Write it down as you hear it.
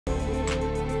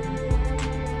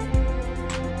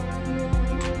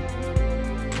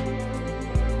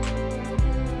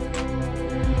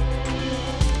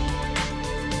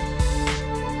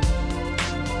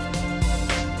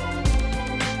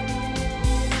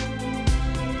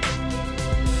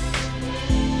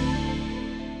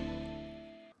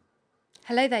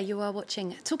Hello there, you are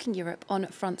watching Talking Europe on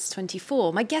France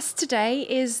 24. My guest today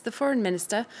is the Foreign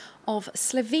Minister of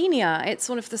Slovenia. It's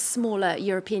one of the smaller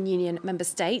European Union member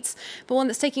states, but one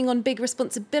that's taking on big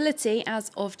responsibility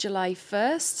as of July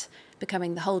 1st,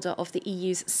 becoming the holder of the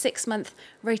EU's 6-month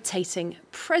rotating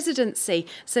presidency.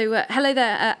 So hello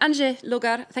there, Anže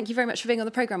Logar, thank you very much for being on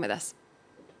the programme with us.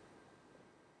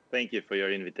 Thank you for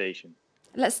your invitation.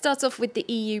 Let's start off with the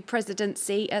EU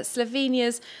presidency.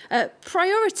 Slovenia's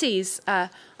priorities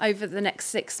over the next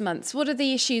 6 months. What are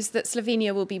the issues that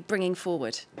Slovenia will be bringing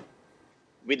forward?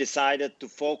 We decided to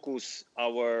focus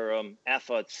our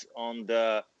efforts on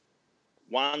the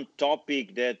one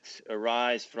topic that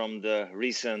arises from the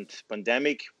recent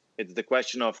pandemic. It's the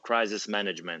question of crisis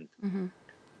management. Mm-hmm.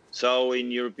 So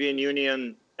in European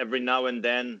Union, every now and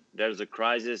then there's a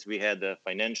crisis. We had a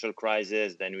financial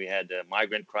crisis, then we had a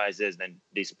migrant crisis, then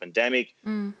this pandemic.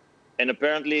 And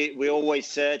apparently we always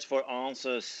search for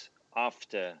answers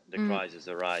after the crisis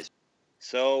arises.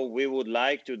 So we would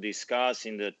like to discuss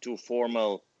in the two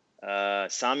formal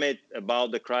summit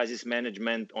about the crisis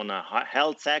management on a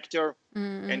health sector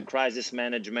and crisis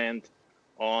management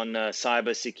on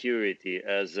cybersecurity,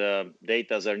 as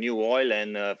data are new oil,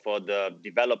 and for the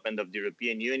development of the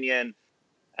European Union,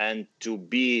 and to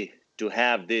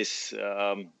have this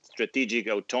strategic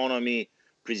autonomy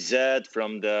preserved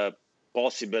from the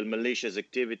possible malicious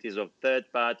activities of third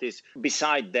parties.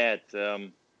 Beside that,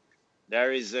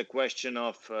 there is a question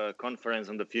of conference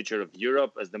on the future of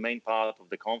Europe, as the main part of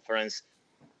the conference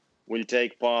will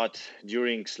take part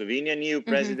during Slovenian EU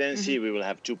presidency. We will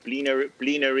have two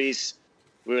plenaries.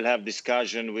 We will have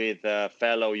discussion with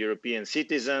fellow European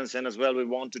citizens, and as well we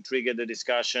want to trigger the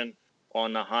discussion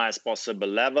on the highest possible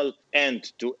level. And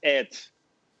to add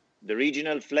the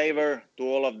regional flavor to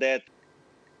all of that,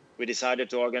 we decided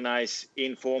to organize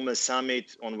informal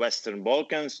summit on Western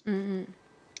Balkans,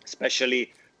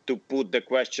 especially to put the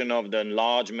question of the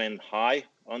enlargement high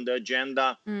on the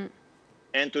agenda,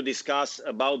 and to discuss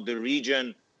about the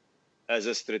region as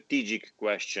a strategic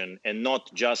question and not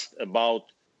just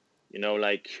about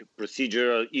like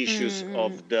procedural issues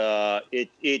of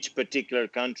each particular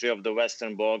country of the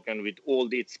Western Balkan with all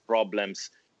its problems.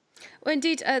 Well,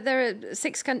 indeed, there are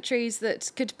 6 countries that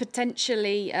could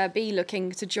potentially be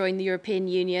looking to join the European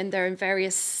Union. They're in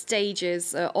various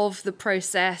stages of the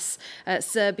process.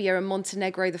 Serbia and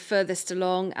Montenegro, the furthest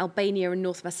along. Albania and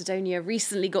North Macedonia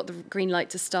recently got the green light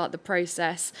to start the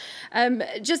process.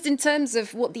 Just in terms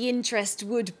of what the interest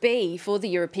would be for the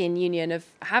European Union of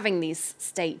having these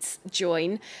states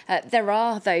join, there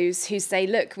are those who say,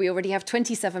 look, we already have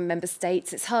 27 member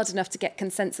states. It's hard enough to get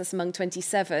consensus among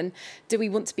 27. Do we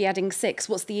want to be adding 6?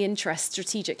 What's the interest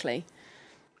strategically?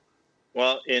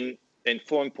 Well, in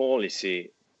foreign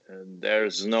policy,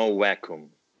 there's no vacuum.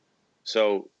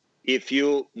 So if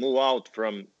you move out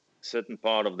from certain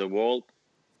part of the world,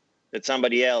 it's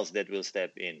somebody else that will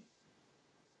step in.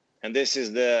 And this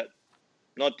is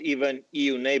not even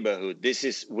EU neighborhood. This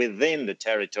is within the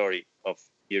territory of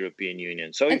European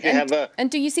Union. So if you have and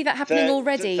do you see that happening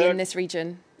already in this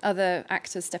region? Other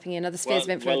actors stepping in, other spheres of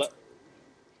influence?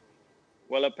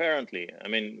 Well, apparently. I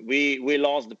mean, we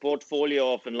lost the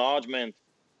portfolio of enlargement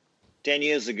 10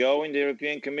 years ago in the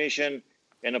European Commission.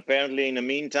 And apparently, in the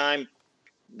meantime,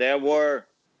 there were,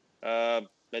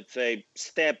 let's say,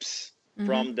 steps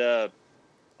from the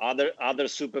other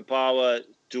superpower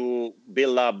to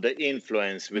build up the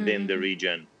influence within the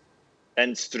region.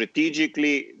 And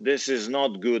strategically, this is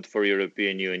not good for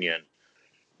European Union.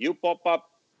 You pop up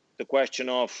the question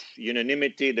of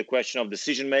unanimity, the question of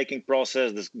decision-making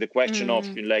process, the question of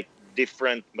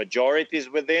different majorities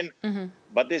within.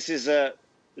 But this is a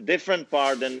different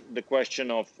part than the question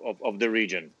of the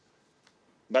region.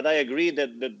 But I agree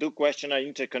that the two questions are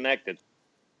interconnected.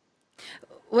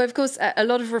 Well, of course, a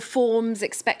lot of reforms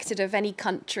expected of any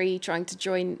country trying to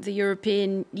join the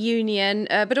European Union,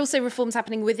 but also reforms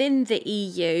happening within the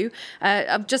EU.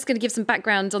 I'm just going to give some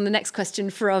background on the next question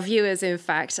for our viewers, in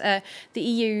fact. The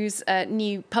EU's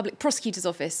new Public Prosecutor's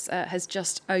Office has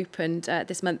just opened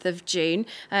this month of June.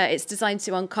 It's designed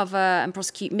to uncover and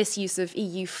prosecute misuse of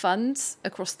EU funds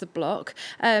across the bloc.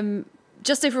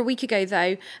 Just over a week ago,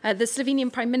 though, the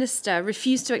Slovenian Prime Minister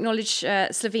refused to acknowledge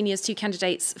Slovenia's 2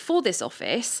 candidates for this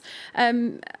office.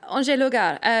 Anže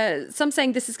Logar, some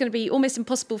saying this is going to be almost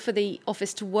impossible for the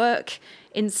office to work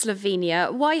in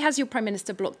Slovenia. Why has your Prime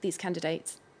Minister blocked these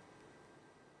candidates?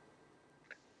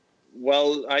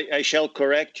 Well, I shall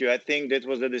correct you. I think that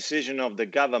was a decision of the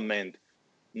government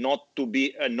not to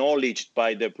be acknowledged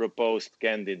by the proposed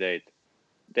candidate.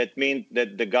 That means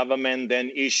that the government then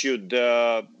issued,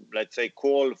 let's say,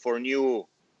 call for a new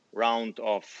round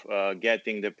of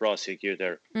getting the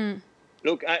prosecutor.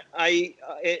 Look,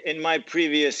 in my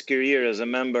previous career as a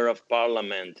member of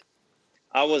parliament,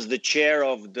 I was the chair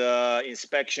of the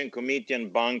Inspection Committee on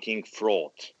Banking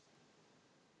Fraud.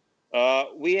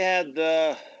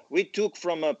 We took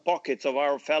from the pockets of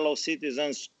our fellow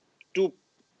citizens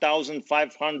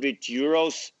 2,500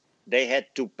 euros they had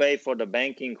to pay for the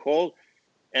banking hall,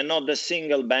 and not a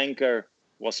single banker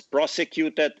was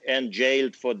prosecuted and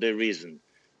jailed for the reason.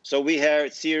 So we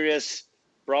had serious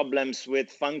problems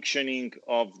with functioning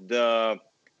of the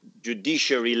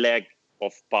judiciary leg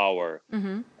of power.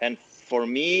 Mm-hmm. And for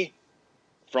me,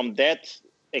 from that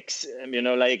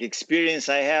experience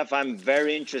I have, I'm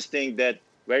very interested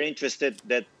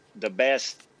that the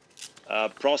best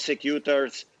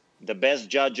prosecutors, the best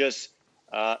judges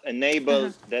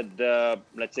enable that the,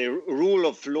 let's say, rule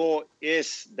of law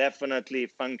is definitely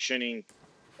functioning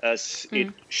as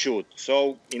it should.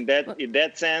 So in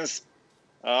that sense,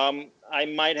 I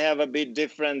might have a bit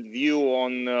different view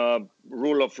on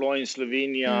rule of law in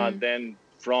Slovenia than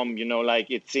from,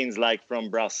 it seems like from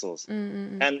Brussels.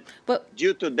 And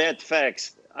due to that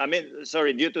fact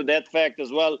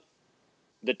as well,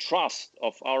 the trust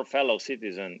of our fellow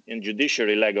citizen in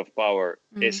judiciary leg of power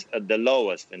is at the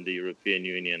lowest in the European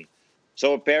Union.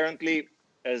 So apparently,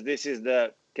 as this is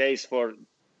the case for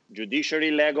judiciary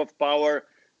leg of power,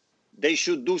 they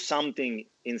should do something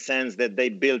in sense that they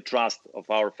build trust of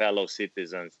our fellow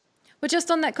citizens. Well,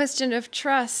 just on that question of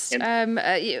trust,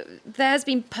 there has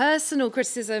been personal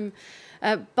criticism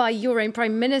by your own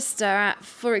Prime Minister at,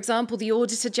 for example, the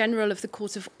Auditor General of the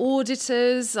Court of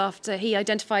Auditors after he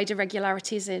identified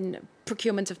irregularities in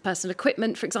procurement of personal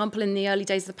equipment, for example, in the early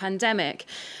days of the pandemic.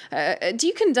 Do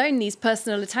you condone these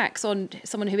personal attacks on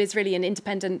someone who is really an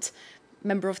independent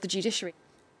member of the judiciary?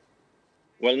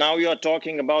 Well, now you are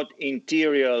talking about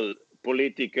interior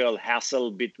political hassle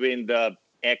between the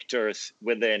actors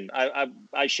within.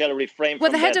 I shall refrain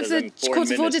from that. Well, the head of the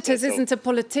Court of Auditors isn't a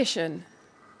politician.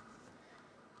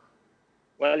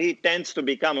 Well, he tends to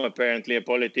become apparently a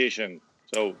politician.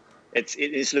 So in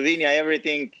Slovenia,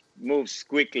 everything moves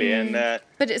quickly.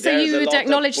 But so you would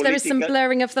acknowledge there is some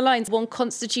blurring of the lines. One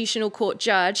constitutional court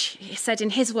judge said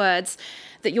in his words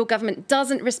that your government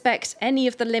doesn't respect any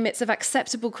of the limits of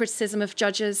acceptable criticism of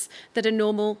judges that are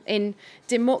normal in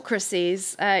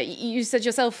democracies. You said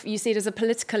yourself you see it as a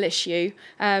political issue,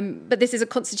 but this is a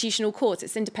constitutional court.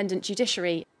 It's independent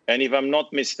judiciary. And if I'm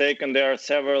not mistaken, there are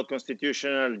several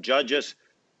constitutional judges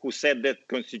who said that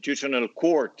constitutional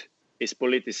court is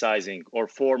politicizing, or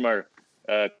former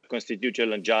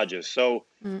constitutional judges. So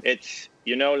it's,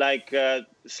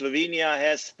 Slovenia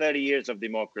has 30 years of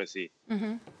democracy.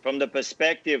 Mm-hmm. From the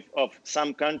perspective of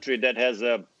some country that has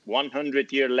a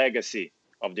 100-year legacy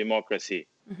of democracy,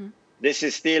 this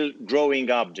is still growing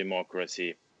up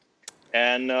democracy.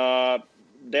 And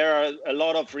there are a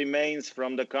lot of remains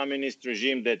from the communist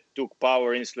regime that took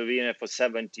power in Slovenia for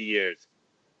 70 years.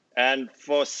 And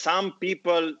for some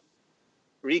people,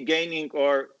 regaining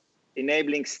or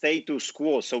enabling status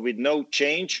quo, so with no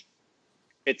change,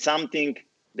 it's something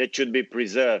that should be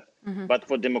preserved. Mm-hmm. But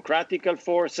for democratical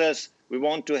forces, we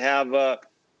want to have a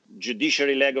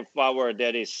judiciary leg of power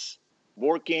that is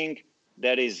working,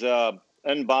 that is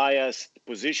unbiased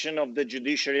position of the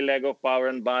judiciary leg of power,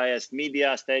 unbiased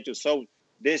media status. So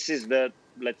this is the,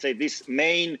 let's say, this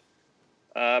main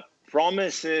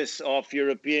promises of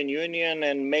European Union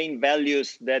and main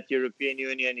values that European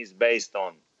Union is based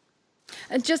on.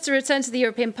 And just to return to the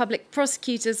European Public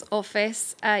Prosecutor's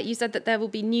Office, you said that there will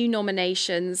be new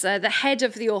nominations. The head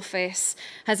of the office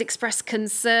has expressed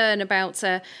concern about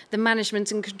the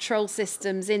management and control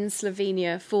systems in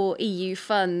Slovenia for EU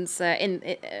funds. And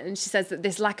she says that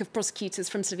this lack of prosecutors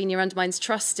from Slovenia undermines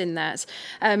trust in that.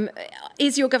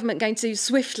 Is your government going to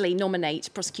swiftly nominate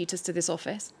prosecutors to this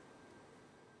office?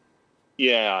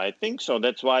 Yeah, I think so.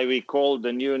 That's why we called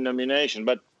the new nomination.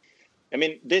 But I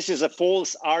mean, this is a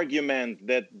false argument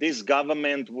that this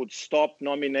government would stop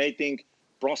nominating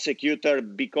prosecutor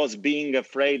because being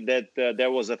afraid that there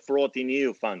was a fraud in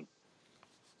EU fund.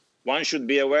 One should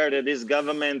be aware that this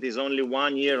government is only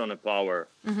 1 year on the power.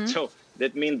 Mm-hmm. So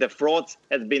that means the frauds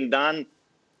have been done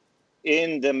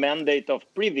in the mandate of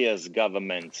previous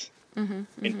governments.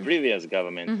 Mm-hmm. In previous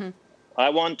governments. Mm-hmm. I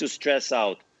want to stress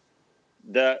out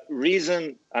the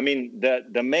reason,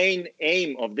 the main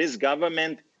aim of this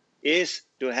government is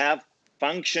to have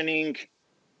functioning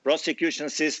prosecution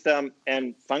system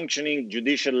and functioning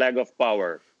judicial leg of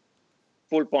power.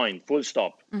 Full point, full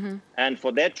stop. Mm-hmm. And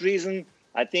for that reason,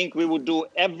 I think we would do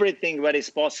everything that is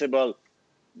possible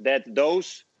that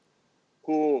those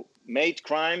who made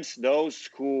crimes, those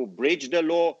who breached the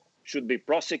law, should be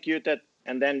prosecuted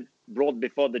and then brought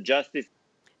before the justice.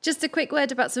 Just a quick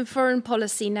word about some foreign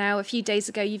policy now. A few days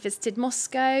ago, you visited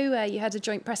Moscow. You had a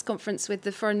joint press conference with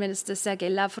the Foreign Minister, Sergei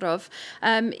Lavrov.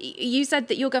 You said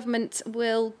that your government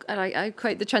will, and I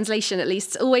quote the translation at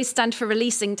least, always stand for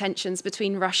releasing tensions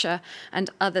between Russia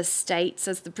and other states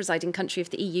as the presiding country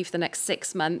of the EU for the next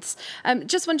 6 months.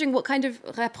 Just wondering what kind of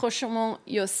rapprochement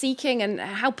you're seeking and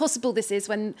how possible this is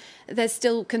when there's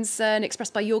still concern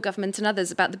expressed by your government and others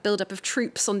about the buildup of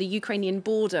troops on the Ukrainian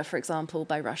border, for example,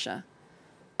 by Russia.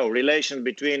 Relation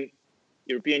between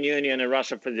European Union and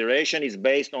Russia Federation is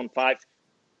based on five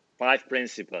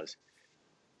principles.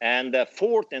 And the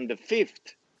fourth and the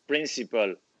fifth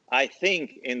principle, I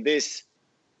think, in this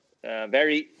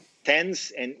very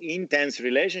tense and intense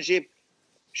relationship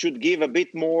should give a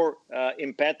bit more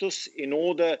impetus in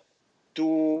order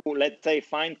to, let's say,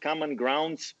 find common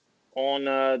grounds on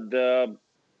the,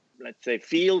 let's say,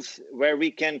 fields where we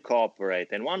can cooperate.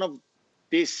 And one of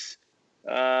these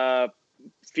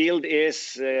field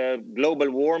is global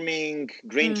warming,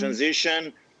 green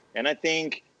transition. And I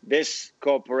think this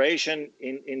cooperation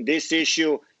in this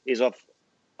issue is of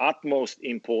utmost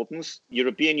importance.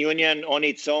 European Union on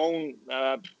its own,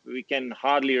 we can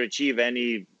hardly achieve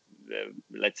any,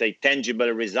 let's say,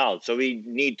 tangible results. So we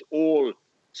need all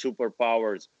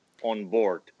superpowers on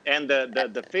board. And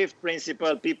the fifth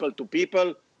principle, people to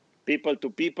people,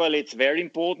 it's very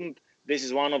important. This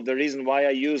is one of the reasons why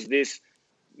I use this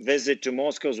visit to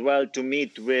Moscow as well, to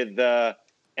meet with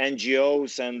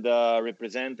NGOs and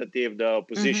representative the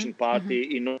opposition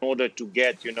party in order to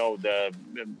get,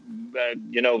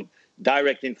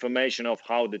 direct information of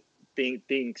how the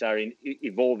things are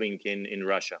evolving in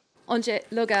Russia. Ondřej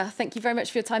Loga, thank you very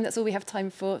much for your time. That's all we have time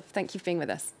for. Thank you for being with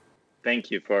us. Thank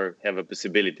you for having a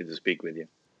possibility to speak with you.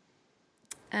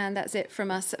 And that's it from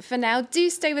us for now. Do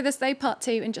stay with us though, part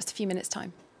 2 in just a few minutes'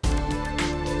 time.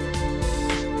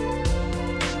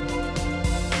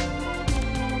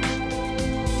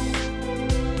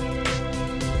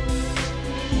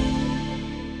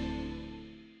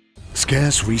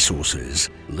 Scarce resources,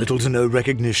 little to no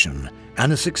recognition,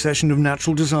 and a succession of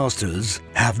natural disasters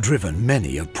have driven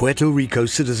many of Puerto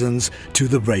Rico's citizens to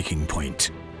the breaking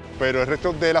point. Pero el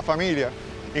resto de la familia,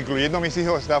 incluyendo mis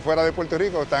hijos, está fuera de Puerto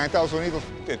Rico, está en Estados Unidos.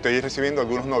 Estoy recibiendo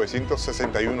algunos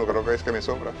 961, creo que es que me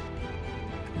sobra.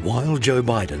 While Joe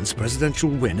Biden's presidential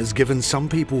win has given some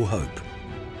people hope.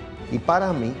 Y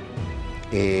para mí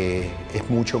es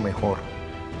mucho mejor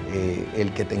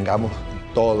el que tengamos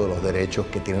todos los derechos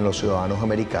que tienen los ciudadanos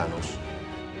americanos.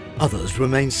 Others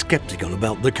remain skeptical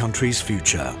about the country's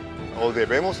future. O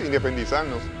debemos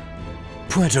independizarnos.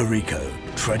 Puerto Rico,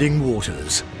 treading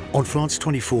waters, on France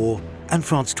 24 and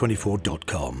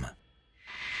France24.com.